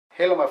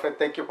Hello my friend,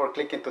 thank you for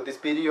clicking to this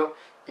video.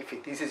 If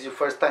this is your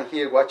first time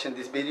here watching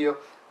this video,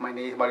 my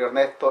name is Mario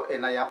Ernesto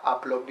and I am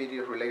upload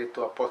videos related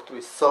to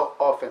upholstery so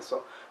often.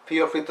 So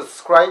feel free to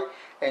subscribe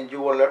and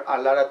you will learn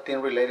a lot of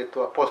things related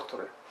to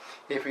upholstery.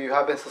 If you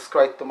haven't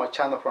subscribed to my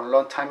channel from a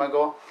long time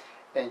ago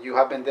and you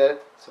have been there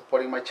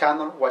supporting my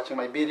channel, watching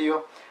my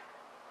video,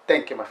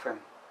 thank you my friend.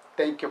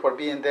 Thank you for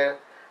being there.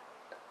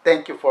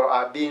 Thank you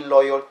for being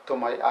loyal to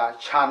my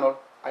channel.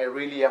 I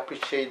really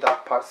appreciate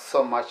that part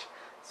so much.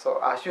 So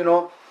as you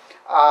know,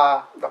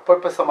 the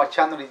purpose of my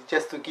channel is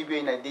just to give you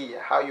an idea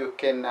how you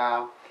can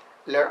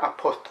learn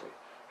upholstery,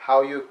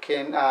 how you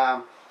can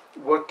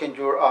work in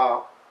your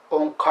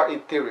own car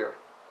interior.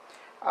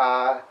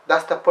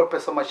 That's the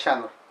purpose of my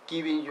channel,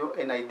 giving you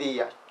an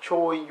idea,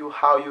 showing you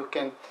how you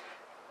can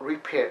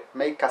repair,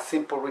 make a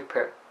simple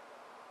repair.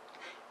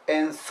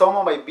 And some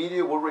of my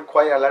videos will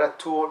require a lot of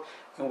tools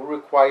and will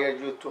require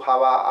you to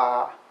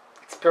have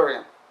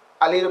experience,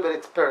 a little bit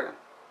experience,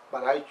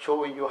 but I'm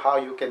showing you how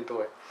you can do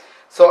it.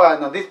 So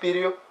in this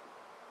video,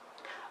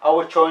 I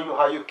will show you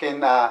how you can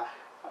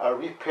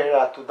repair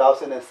a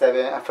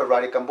 2007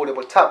 Ferrari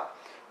Convertible top.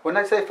 When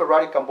I say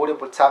Ferrari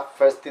Convertible top,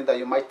 first thing that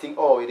you might think,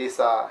 oh, it is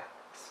a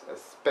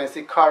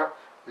expensive car,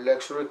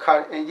 luxury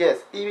car, and yes,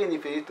 even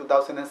if it is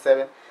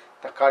 2007,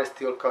 the car is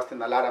still costing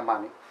a lot of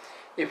money.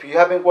 If you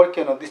have been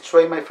working on this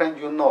trade, my friend,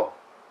 you know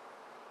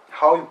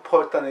how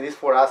important it is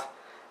for us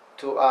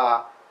to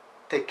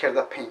take care of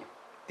the paint.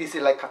 This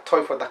is like a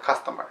toy for the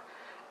customer,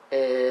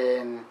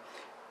 and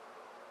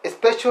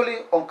especially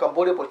on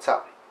convertible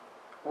top,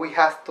 we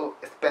have to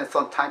spend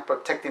some time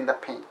protecting the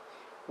paint.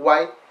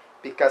 Why?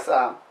 Because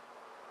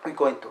we're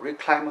going to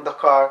recline on the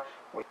car.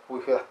 We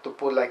have to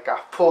put like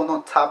a phone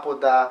on top of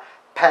the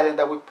padding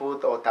that we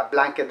put or the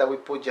blanket that we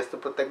put just to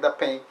protect the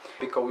paint,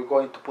 because we're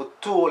going to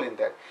put tool in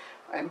there.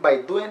 And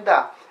by doing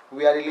that,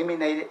 we are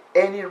eliminating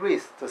any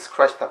risk to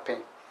scratch the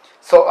paint.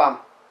 So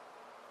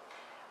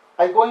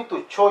I'm going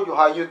to show you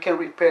how you can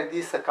repair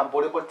this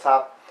convertible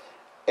top,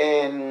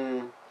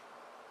 and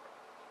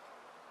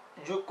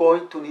you're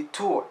going to need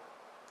tool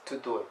to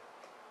do it.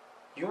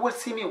 You will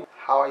see me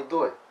how I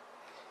do it.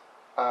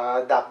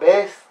 The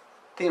best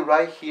thing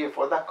right here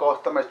for the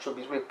customer should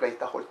be replace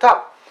the whole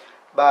top.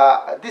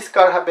 But this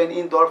car has been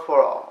indoor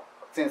for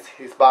since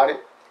his body,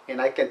 and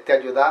I can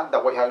tell you that the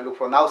way I look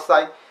from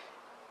outside,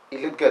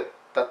 it looked good.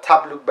 The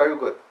top looked very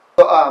good.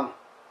 So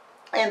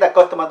and the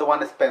customer don't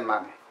want to spend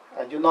money.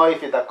 You know,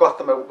 if the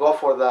customer go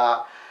for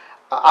the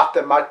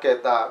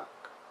aftermarket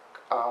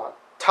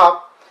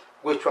top,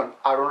 which one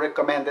I don't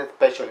recommend it,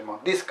 especially on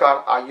this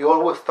car. I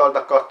always tell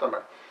the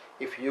customer,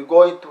 if you're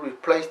going to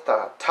replace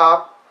the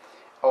top,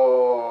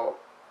 or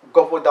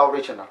go for the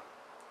original,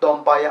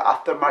 don't buy an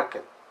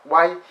aftermarket.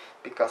 Why?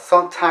 Because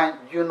sometimes,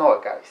 you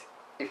know guys,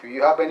 if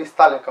you have been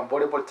installing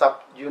convertible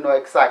top, you know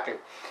exactly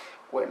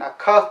when a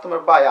customer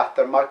buy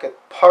aftermarket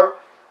part,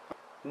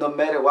 no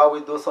matter what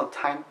we do,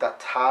 sometimes the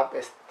top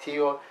is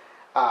still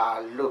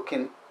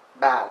looking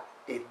bad.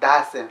 It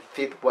doesn't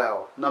fit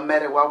well, no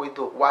matter what we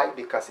do. Why?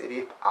 Because it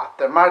is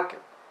aftermarket.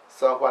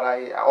 So what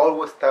I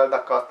always tell the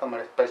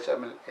customer,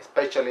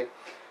 especially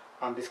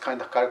on this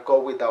kind of car,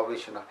 go with the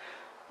original.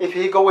 If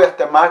he go with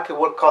aftermarket, it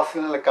will cost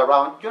him like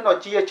around, you know,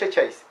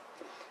 GHHs.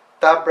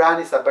 That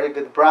brand is a very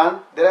good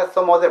brand. There are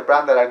some other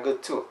brands that are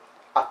good too,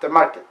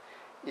 aftermarket.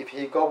 If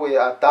he go with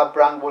that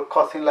brand, will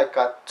cost him like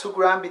a 2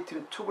 grand,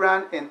 between 2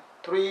 grand and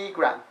 3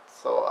 grand.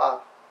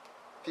 So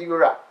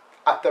figure out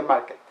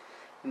aftermarket.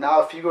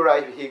 Now figure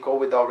out if he go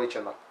with the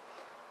original,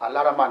 a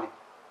lot of money.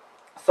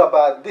 So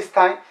but this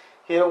time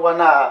he don't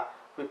wanna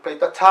replace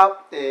the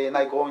top, and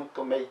I'm going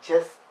to make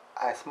just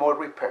a small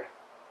repair.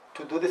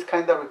 To do this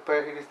kind of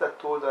repair, here is the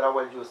tool that I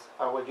will use.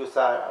 I will use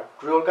a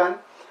drill gun.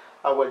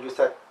 I will use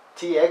a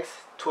TX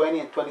 20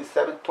 and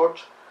 27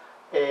 torch,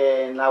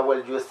 and I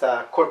will use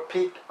a curved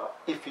pick.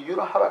 If you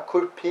don't have a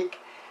curved pick,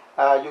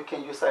 you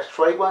can use a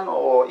straight one,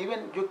 or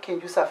even you can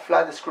use a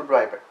flat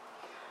screwdriver.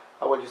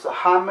 I will use a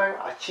hammer,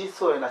 a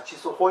chisel, and a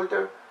chisel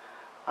holder.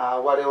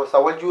 What else I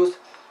will use?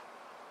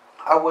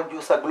 I will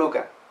use a glue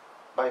gun.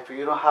 But if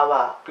you don't have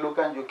a glue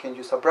gun, you can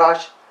use a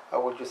brush. I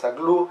will use a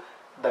glue.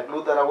 The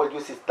glue that I will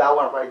use is that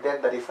one right there.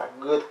 That is a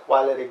good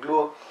quality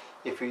glue.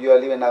 If you are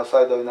living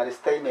outside the United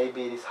States,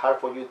 maybe it is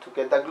hard for you to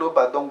get that glue,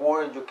 but don't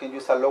worry, you can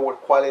use a lower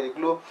quality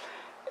glue.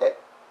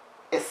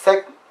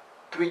 Except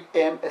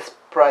 3M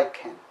spray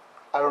can.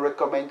 I don't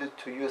recommend you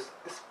to use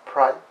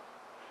spray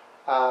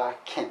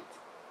can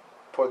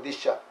for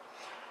this job.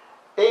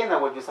 And I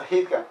will use a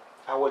heat gun.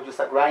 I will use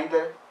a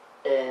grinder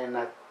and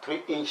a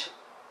 3-inch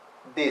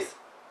disc.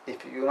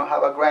 If you don't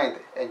have a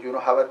grinder and you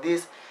don't have a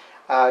disc,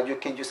 you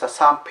can use a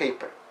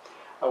sandpaper.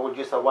 I will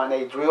use a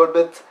 1/8 drill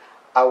bit.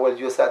 I will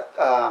use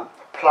a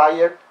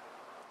plier.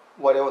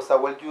 What else I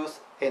will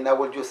use? And I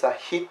will use a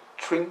heat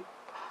shrink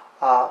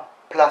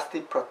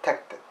plastic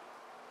protected.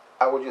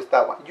 I will use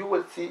that one. You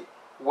will see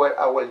where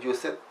I will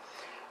use it.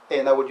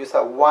 And I will use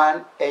a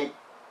 1/8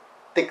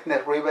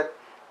 thickness rivet,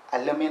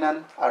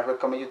 aluminum. I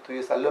recommend you to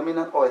use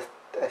aluminum or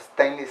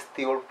stainless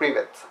steel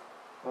rivets,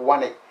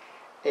 1/8.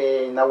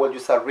 And I will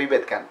use a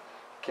rivet gun.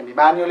 can be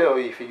manually, or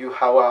if you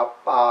have a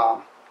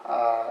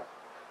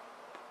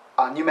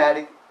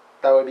pneumatic,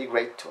 that would be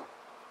great too.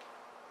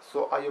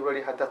 So I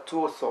already had that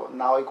tool, so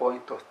now I'm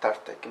going to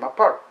start taking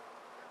apart.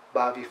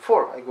 But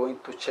before, I'm going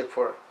to check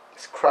for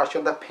scratch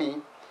on the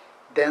paint,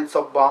 dents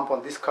or bump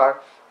on this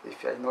car.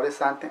 If I notice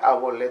something, I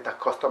will let the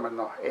customer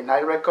know, and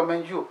I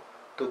recommend you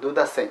to do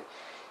the same.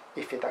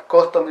 If the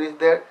customer is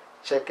there,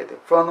 check it in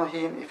front of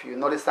him. If you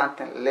notice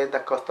something, let the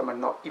customer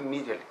know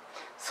immediately.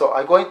 So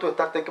I'm going to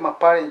start taking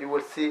apart, and you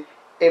will see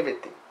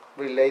everything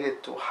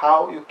related to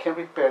how you can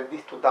repair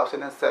this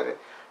 2007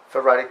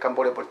 Ferrari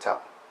Convertible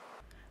top.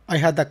 I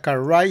had the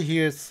car right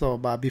here, so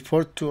but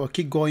before to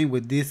keep going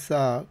with this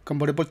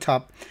convertible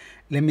top,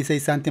 let me say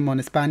something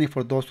on Spanish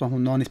for those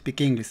who don't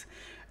speak English.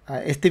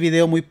 Este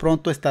video muy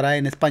pronto estará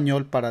en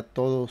español para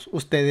todos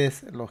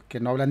ustedes, los que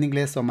no hablan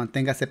inglés, so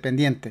manténgase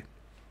pendiente.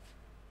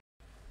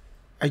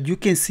 As you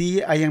can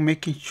see, I am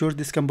making sure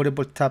this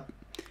convertible top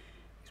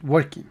is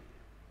working.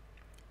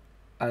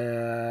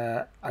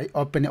 I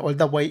open it all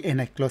the way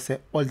and I close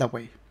it all the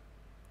way.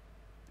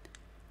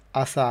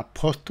 As a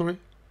upholstery,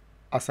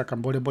 as a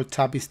convertible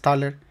top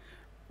installer,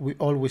 we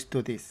always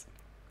do this,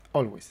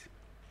 always.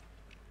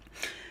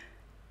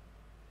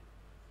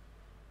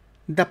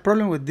 The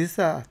problem with this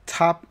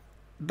top,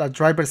 the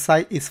driver's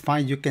side is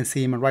fine. You can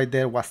see him right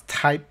there was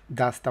tight.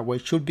 That's the way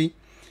it should be.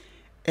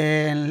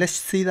 And let's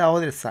see the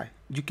other side.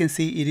 You can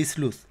see it is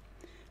loose.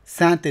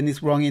 Something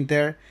is wrong in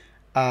there.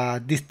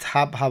 This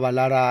top have a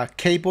lot of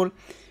cable,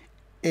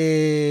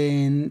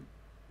 and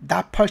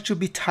that part should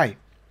be tight.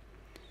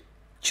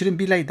 Shouldn't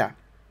be like that,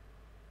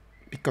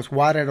 because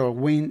water or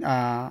wind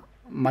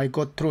might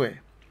go through it.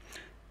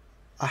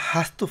 I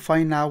have to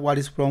find out what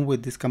is wrong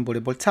with this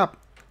convertible top.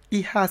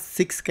 It has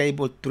 6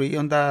 cables, 3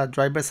 on the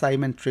driver's side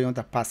and 3 on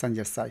the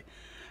passenger side.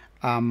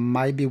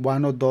 Might be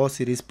one of those,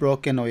 it is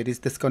broken or it is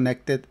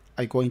disconnected.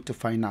 I'm going to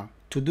find out.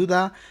 To do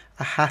that,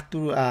 I have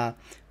to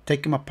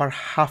take them apart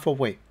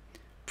halfway,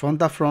 from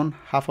the front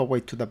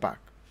halfway to the back.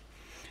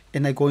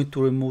 And I'm going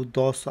to remove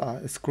those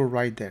screws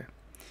right there.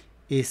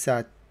 It's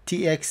a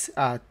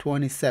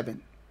TX27.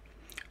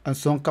 And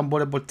some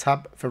convertible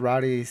top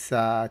Ferrari is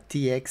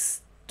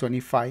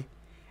TX25,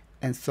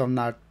 and some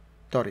are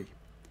 30.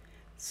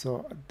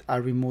 So I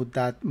remove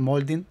that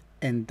molding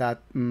and that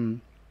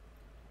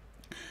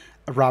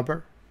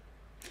rubber.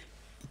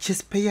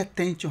 Just pay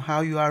attention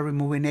how you are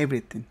removing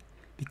everything,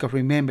 because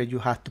remember, you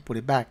have to put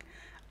it back.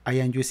 I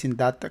am using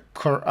that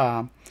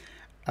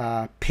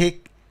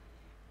pick,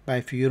 but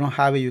if you don't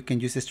have it, you can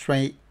use a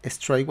straight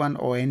one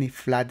or any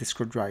flat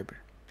screwdriver.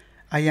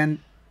 I am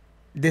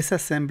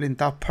disassembling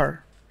that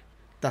part,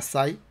 the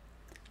side,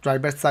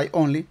 driver side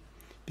only,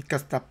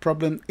 because the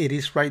problem, it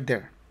is right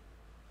there.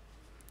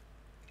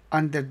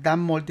 Under that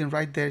molding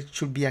right there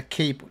should be a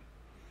cable,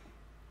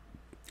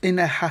 and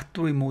I have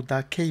to remove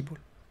that cable,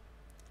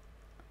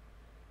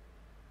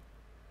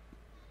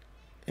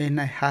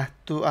 and I have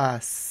to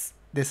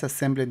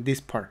disassemble this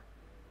part.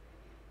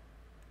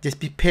 Just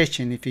be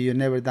patient if you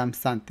never done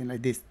something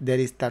like this. There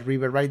is that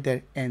river right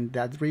there, and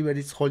that river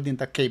is holding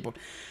the cable.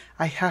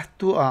 I have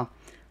to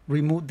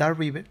remove that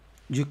river.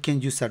 You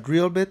can use a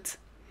drill bit,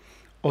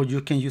 or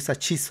you can use a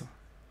chisel,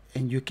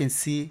 and you can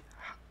see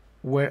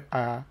where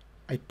I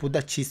put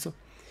the chisel,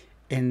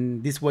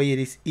 and this way it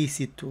is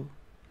easy to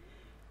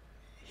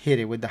hit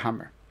it with the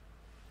hammer.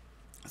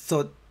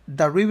 So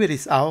the rivet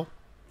is out.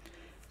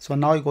 So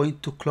now I'm going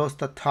to close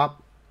the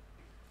top,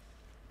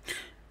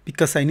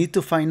 because I need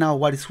to find out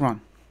what is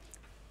wrong.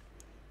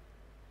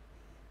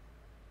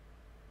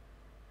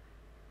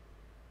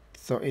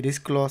 So it is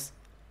closed,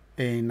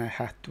 and I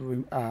have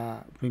to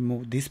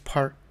remove this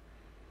part,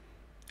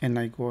 and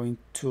I'm going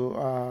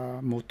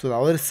to move to the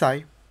other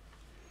side.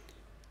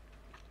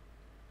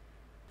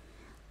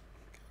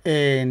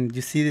 And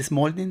you see this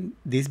molding,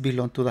 this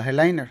belongs to the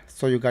headliner,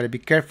 so you gotta be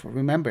careful.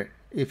 Remember,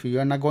 if you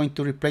are not going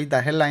to replace the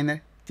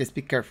headliner, just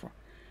be careful.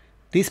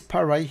 This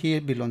part right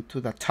here belongs to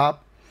the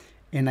top,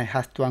 and I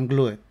have to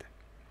unglue it.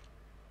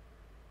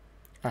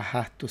 I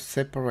have to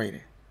separate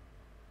it,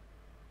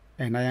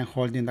 and I am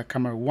holding the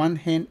camera one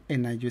hand,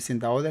 and I'm using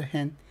the other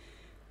hand,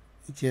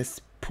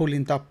 just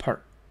pulling that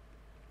part,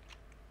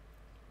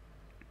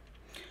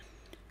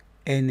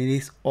 and it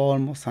is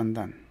almost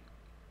undone.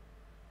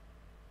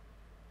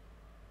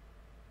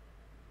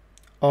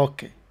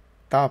 Okay,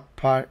 that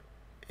part,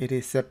 it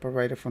is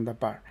separated from the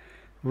bar.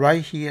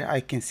 Right here I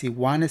can see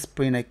one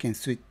spring, I can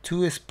see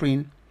 2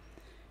 springs,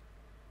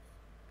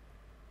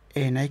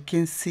 and I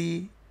can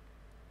see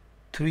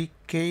 2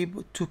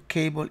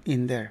 cable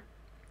in there.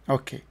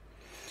 Okay,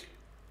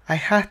 I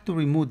have to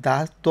remove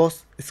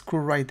those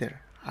screws right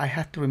there. I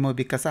have to remove,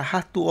 because I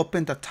have to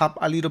open the top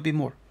a little bit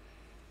more,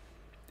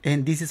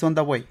 and this is on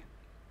the way.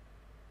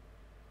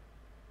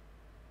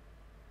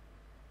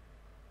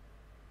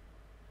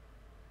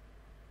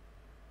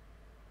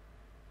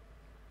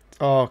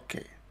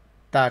 Okay,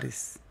 that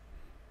is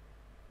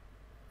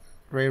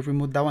right.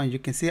 Remove that one. You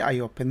can see I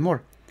open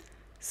more,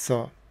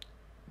 so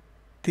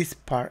this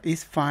part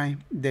is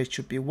fine. There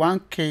should be 1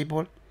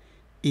 cable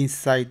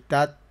inside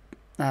that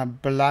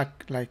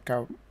black, like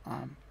a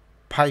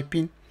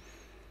piping,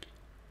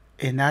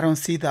 and I don't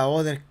see the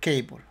other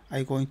cable.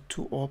 I'm going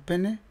to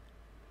open it,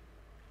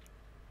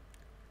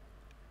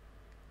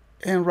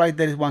 and right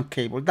there is one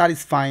cable. That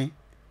is fine.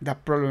 The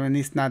problem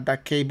is not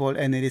that cable,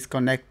 and it is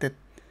connected.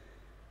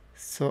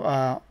 So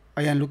I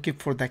am looking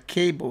for the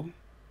cable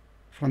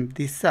from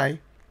this side,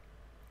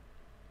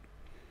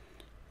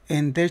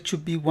 and there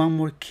should be one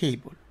more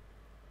cable.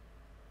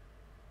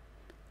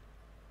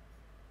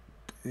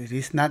 It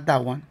is not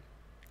that one,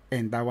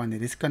 and that one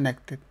it is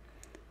connected.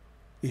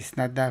 It's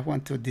not that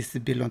one, so this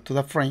belongs to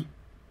the frame,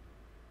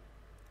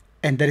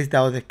 and there is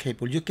the other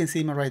cable. You can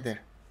see me right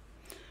there.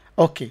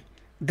 Okay,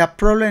 the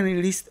problem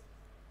is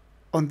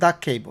on that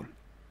cable.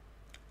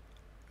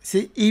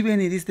 See,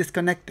 even it is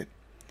disconnected.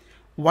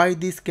 Why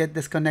this get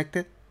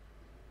disconnected?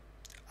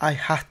 I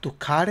have to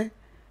cut it,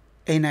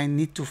 and I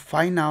need to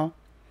find out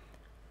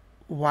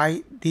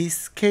why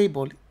this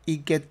cable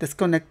it get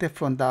disconnected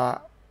from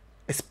the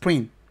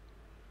spring.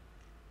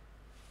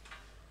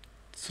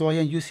 So I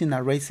am using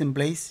a racing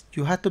blade.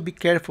 You have to be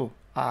careful.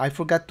 I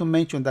forgot to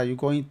mention that you're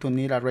going to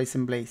need a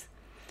racing blade,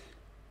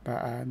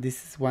 but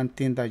this is one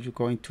thing that you're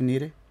going to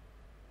need it.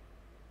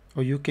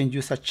 Or you can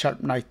use a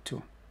sharp knife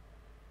too.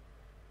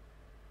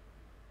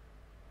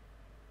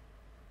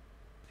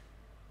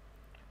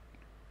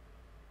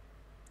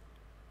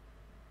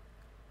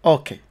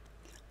 Okay,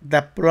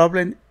 the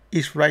problem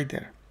is right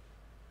there.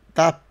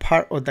 That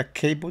part of the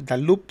cable, the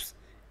loops,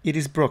 it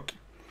is broken.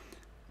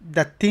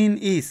 The thing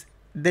is,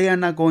 they are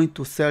not going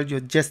to sell you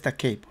just a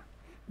cable.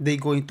 They're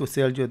going to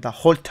sell you the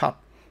whole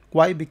top.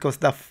 Why? Because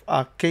the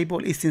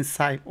cable is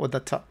inside of the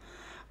top,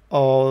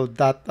 or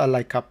that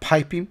like a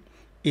piping,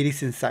 it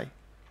is inside.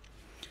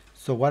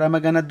 So what am I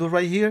gonna do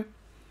right here?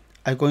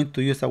 I'm going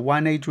to use a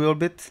 1/8 drill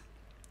bit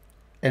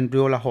and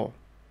drill a hole.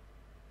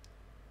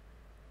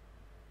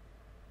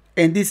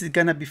 And this is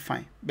gonna be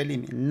fine.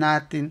 Believe me,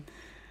 nothing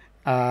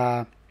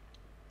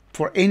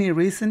for any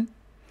reason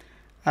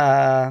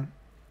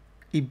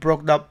it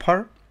broke that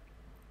part.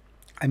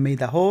 I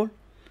made a hole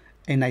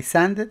and I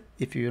sanded.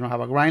 If you don't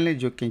have a grinder,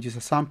 you can use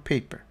a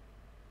sandpaper.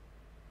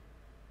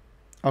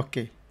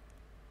 Okay,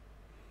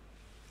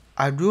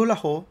 I drill a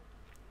hole,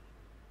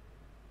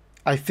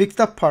 I fix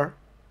that part.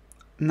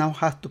 Now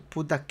I have to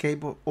put the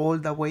cable all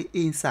the way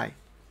inside.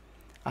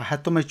 I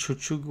have to make sure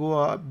to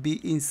go be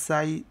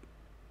inside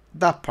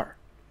that part,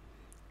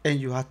 and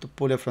you have to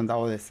pull it from the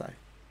other side.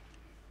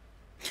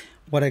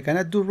 What I'm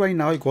gonna do right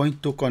now, I'm going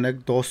to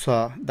connect those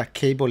the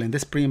cable and the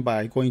spring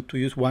by going to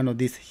use one of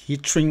these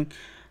heat shrink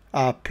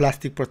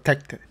plastic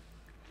protector.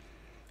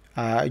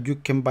 You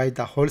can buy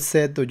the whole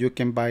set, or you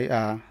can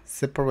buy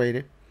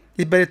separated.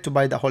 It's better to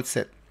buy the whole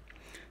set.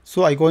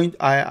 So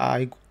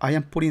I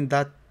am putting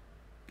that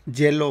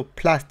yellow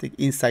plastic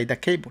inside the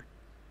cable,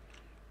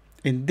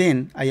 and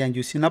then I am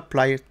using a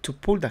plier to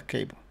pull the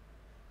cable.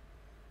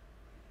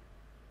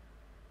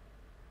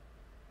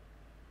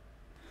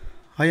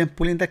 I am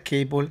pulling the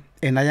cable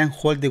and I am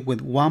holding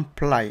with one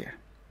plier.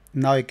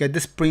 Now I get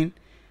the spring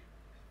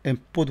and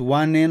put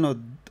one end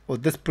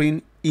of the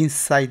spring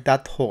inside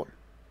that hole.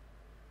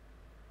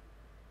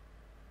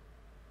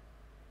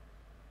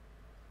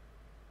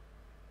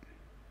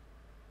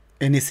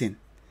 And it's in.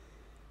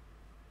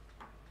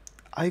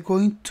 I'm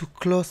going to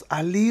close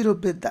a little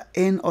bit the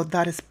end of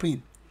that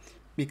spring,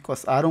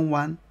 because I don't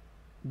want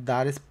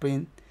that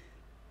spring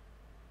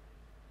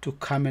to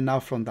coming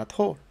out from that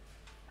hole.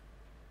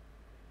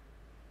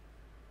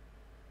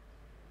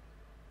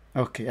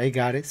 Okay, I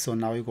got it. So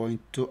now we're going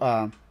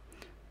to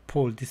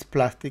pull this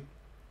plastic,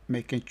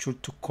 making sure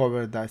to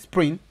cover the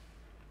spring.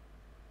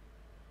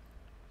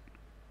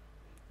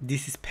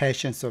 This is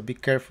patient, so be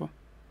careful.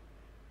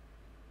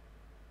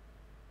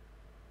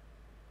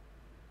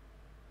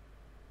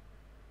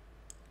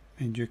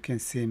 And you can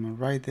see them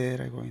right there.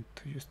 I'm going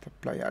to just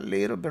apply a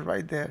little bit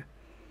right there.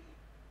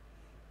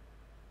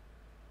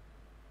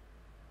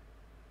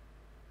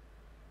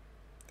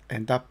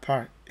 And that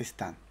part is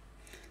done.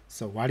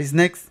 So what is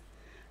next?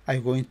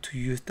 I'm going to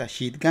use the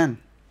heat gun,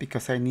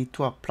 because I need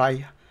to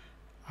apply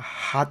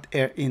hot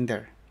air in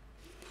there.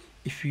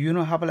 If you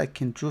don't have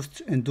like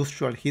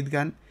industrial heat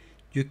gun,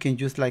 you can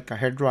use like a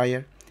hair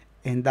dryer,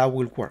 and that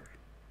will work.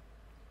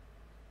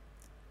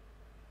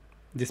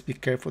 Just be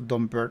careful,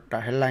 don't burn the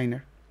hair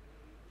liner.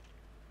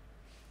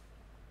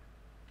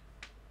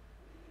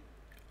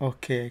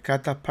 Okay, I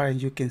got that part,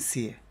 and you can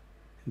see it.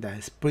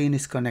 The spring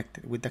is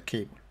connected with the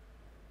cable.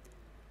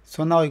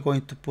 So now I'm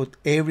going to put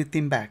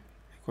everything back.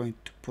 I'm going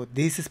to put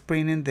this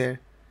spring in there,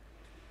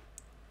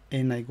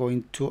 and I'm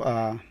going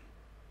to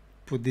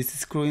put this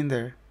screw in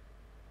there.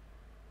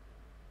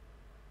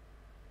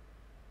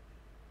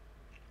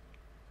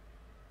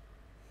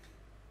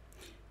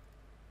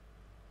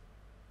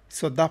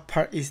 So that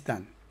part is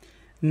done.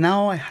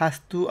 Now I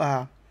have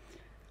to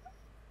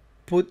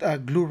put a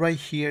glue right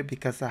here,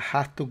 because I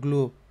have to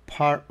glue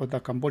part of the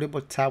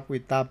convertible top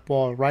with that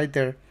ball right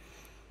there.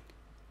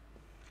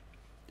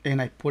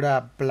 And I put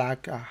a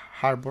black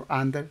hardboard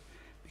under,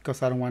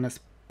 because I don't want to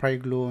spray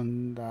glue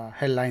on the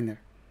headliner.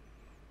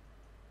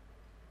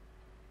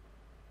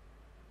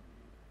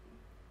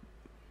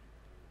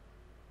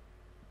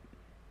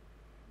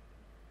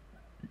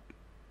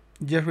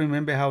 Just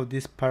remember how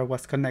this part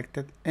was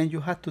connected, and you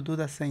have to do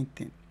the same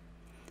thing.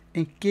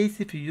 In case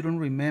if you don't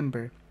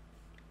remember,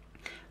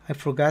 I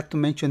forgot to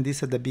mention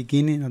this at the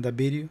beginning of the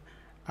video.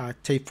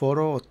 Take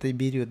photo or take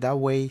video. That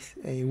way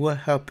it will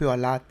help you a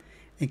lot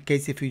in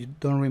case if you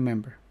don't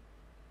remember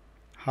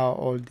how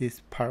all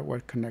these parts were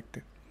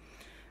connected.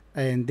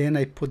 And then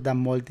I put that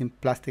molding,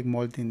 plastic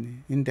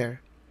molding in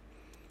there.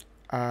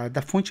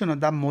 The function of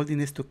that molding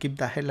is to keep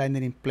the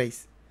headliner in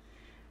place.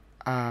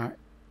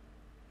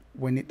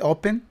 When it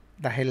opens,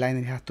 the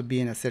headliner has to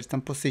be in a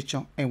certain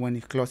position, and when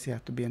it closes, it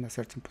has to be in a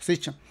certain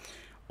position.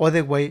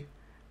 Other way,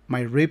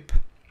 my rip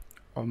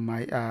or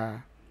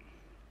my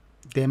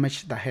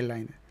damage the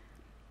headliner.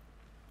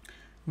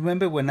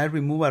 Remember when I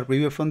remove a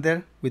rivet from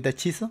there with the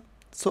chisel?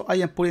 So I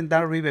am putting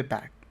that rivet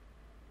back.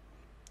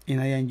 And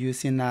I am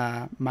using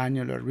a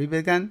manual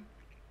rivet gun.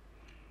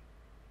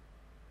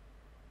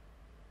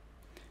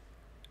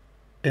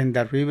 And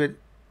the rivet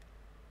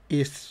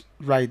is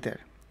right there.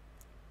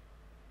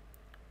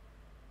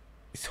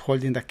 It's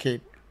holding the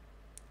cable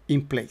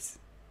in place.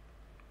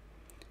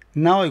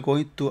 Now I'm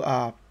going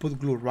to put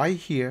glue right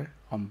here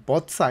on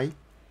both sides,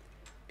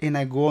 and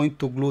I'm going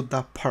to glue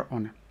that part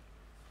on it.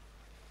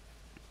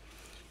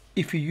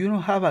 If you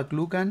don't have a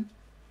glue gun,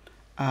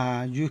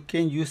 you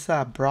can use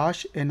a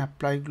brush and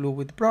apply glue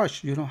with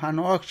brush. You don't have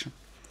no option.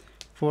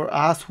 For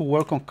us who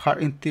work on car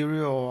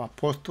interior or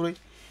upholstery,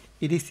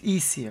 it is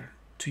easier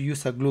to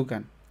use a glue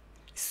gun.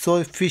 It's so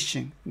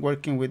efficient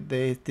working with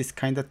this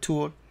kind of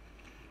tool.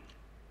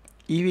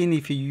 Even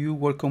if you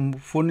work on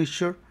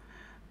furniture,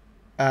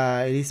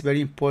 it is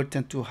very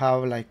important to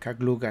have like a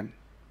glue gun.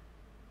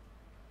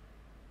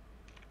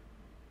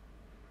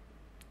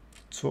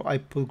 So I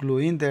put glue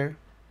in there,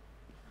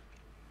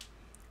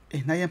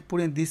 and I am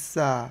putting this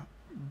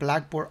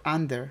blackboard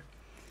under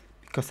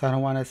because I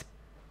don't want to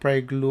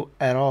spray glue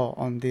at all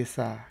on this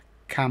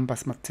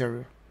canvas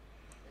material.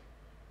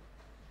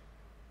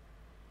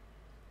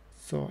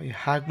 So I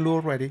have glue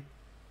already.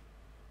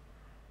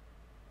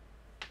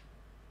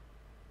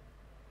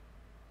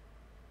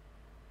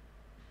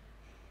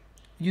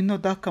 You know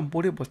that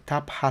convertible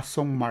top has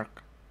some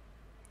mark,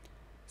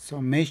 so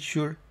make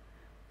sure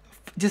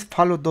just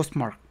follow those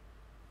marks.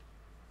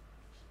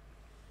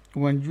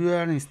 When you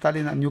are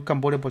installing a new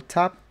convertible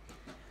top,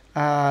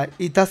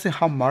 it doesn't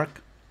have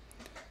mark.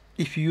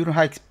 If you don't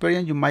have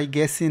experience, you might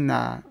guessing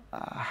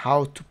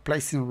how to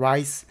place and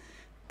rise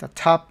the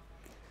top,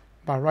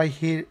 but right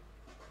here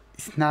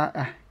it's not.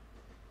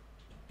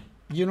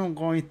 You're not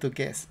going to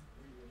guess.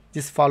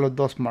 Just follow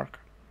those marks.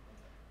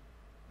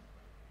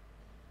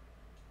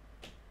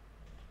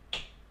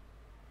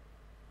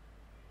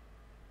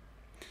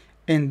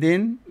 And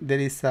then there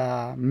is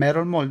a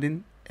metal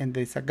molding and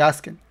there is a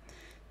gasket.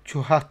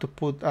 You have to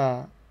put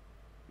that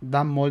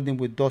molding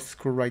with those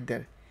screws right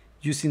there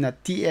using a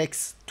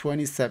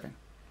TX27.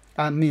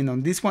 I mean,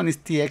 on this one is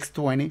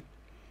TX20,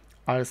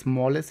 are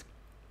smallest.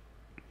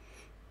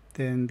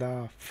 Then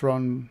the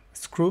front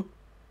screw.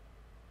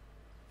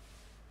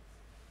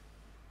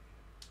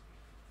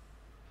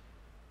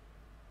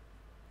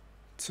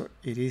 So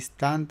it is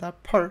done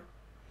that part.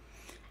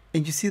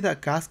 And you see the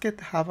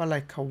gasket have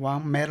like a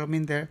one metal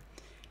in there,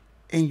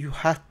 and you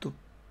have to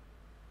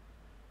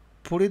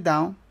put it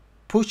down,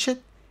 push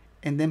it,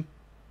 and then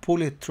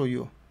pull it through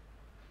you.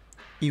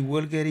 It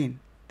will get in.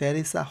 There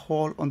is a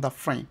hole on the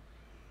frame.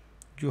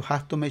 You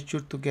have to make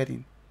sure to get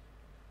in.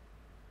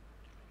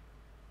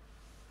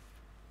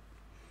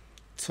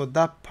 So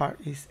that part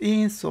is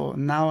in. So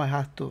now I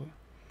have to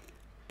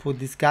put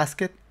this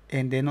gasket,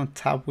 and then on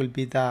top will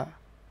be the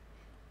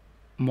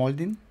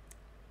molding.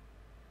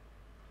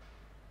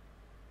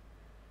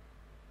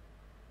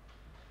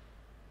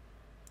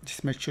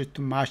 Just make sure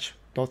to match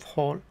that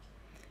hole,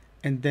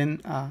 and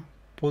then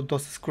put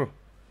those screws.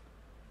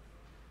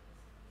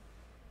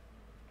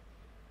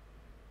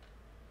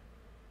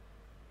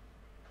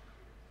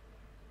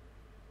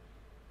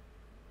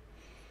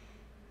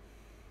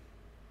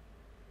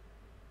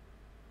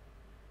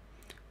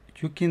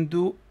 You can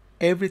do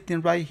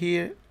everything right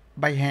here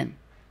by hand.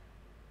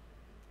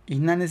 It's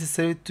not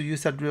necessary to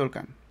use a drill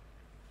gun.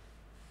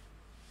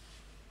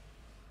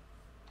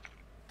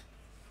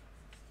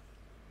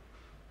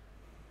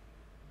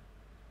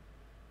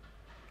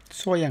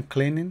 So I am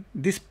cleaning.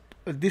 This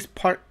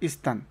part is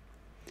done.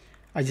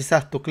 I just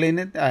have to clean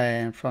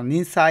it from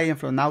inside and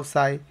from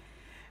outside,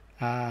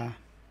 and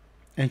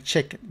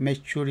check it.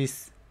 Make sure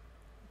it's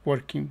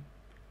working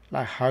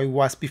like how it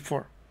was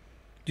before.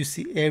 You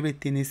see,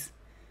 everything is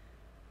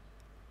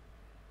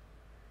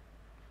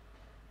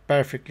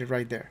perfectly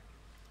right there.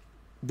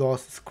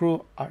 Those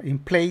screws are in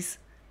place.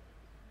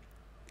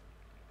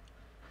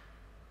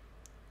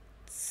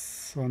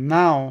 So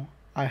now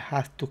I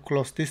have to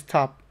close this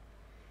top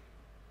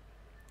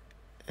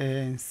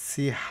and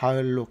see how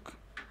it look,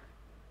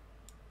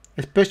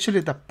 especially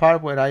the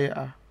part where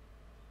I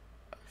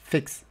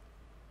fix.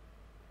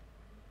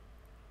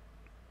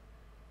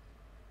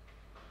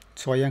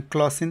 So I am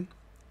closing,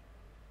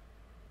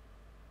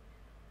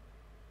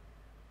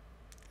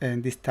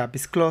 and this tab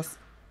is closed.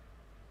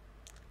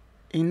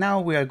 And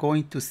now we are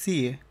going to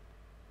see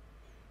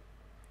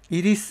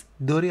it is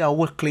dirty, I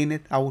will clean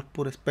it. I will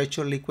put a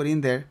special liquid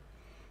in there,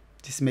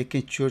 just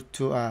making sure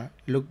to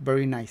look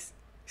very nice.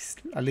 It's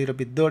a little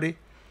bit dirty,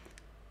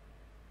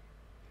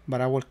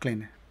 but I will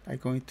clean it. I'm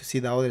going to see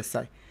the other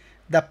side.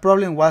 The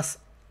problem was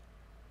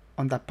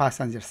on the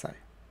passenger side,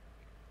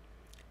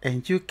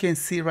 and you can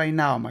see right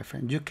now, my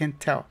friend, you can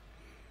tell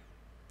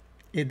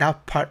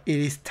that part, it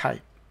is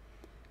tight.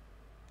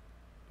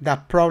 The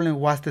problem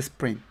was the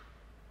spring.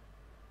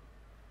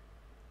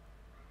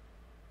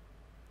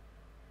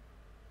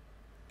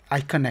 I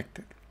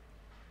connected.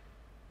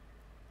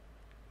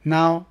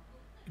 Now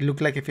it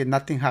looks like if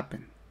nothing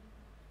happened.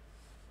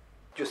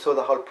 You saw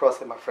the whole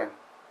process, my friend.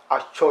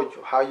 I showed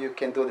you how you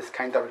can do this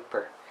kind of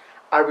repair.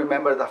 I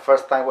remember the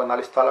first time when I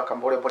installed a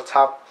convertible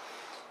top,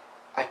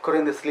 I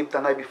couldn't sleep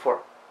the night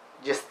before,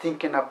 just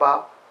thinking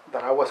about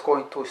that I was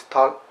going to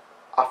install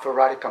a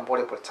Ferrari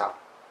convertible top.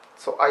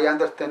 So I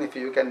understand if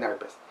you get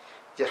nervous.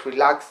 Just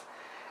relax.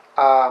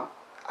 I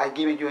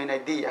give you an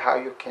idea how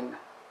you can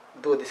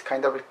do this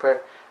kind of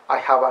repair. I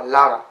have a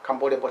lot of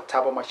convertible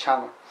top on my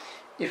channel.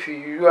 If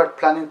you are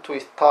planning to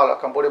install a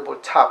convertible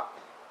top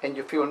and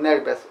you feel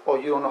nervous, or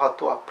you don't know how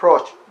to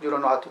approach, you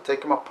don't know how to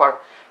take them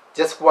apart,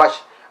 just watch,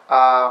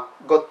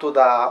 go to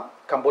the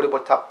convertible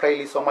top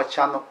playlist on my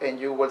channel and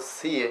you will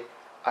see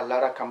a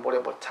lot of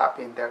convertible top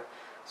in there.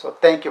 So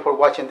thank you for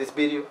watching this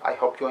video. I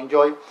hope you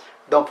enjoy.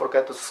 Don't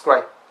forget to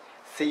subscribe.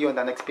 See you in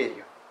the next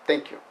video.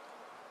 Thank you.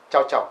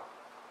 Ciao, ciao.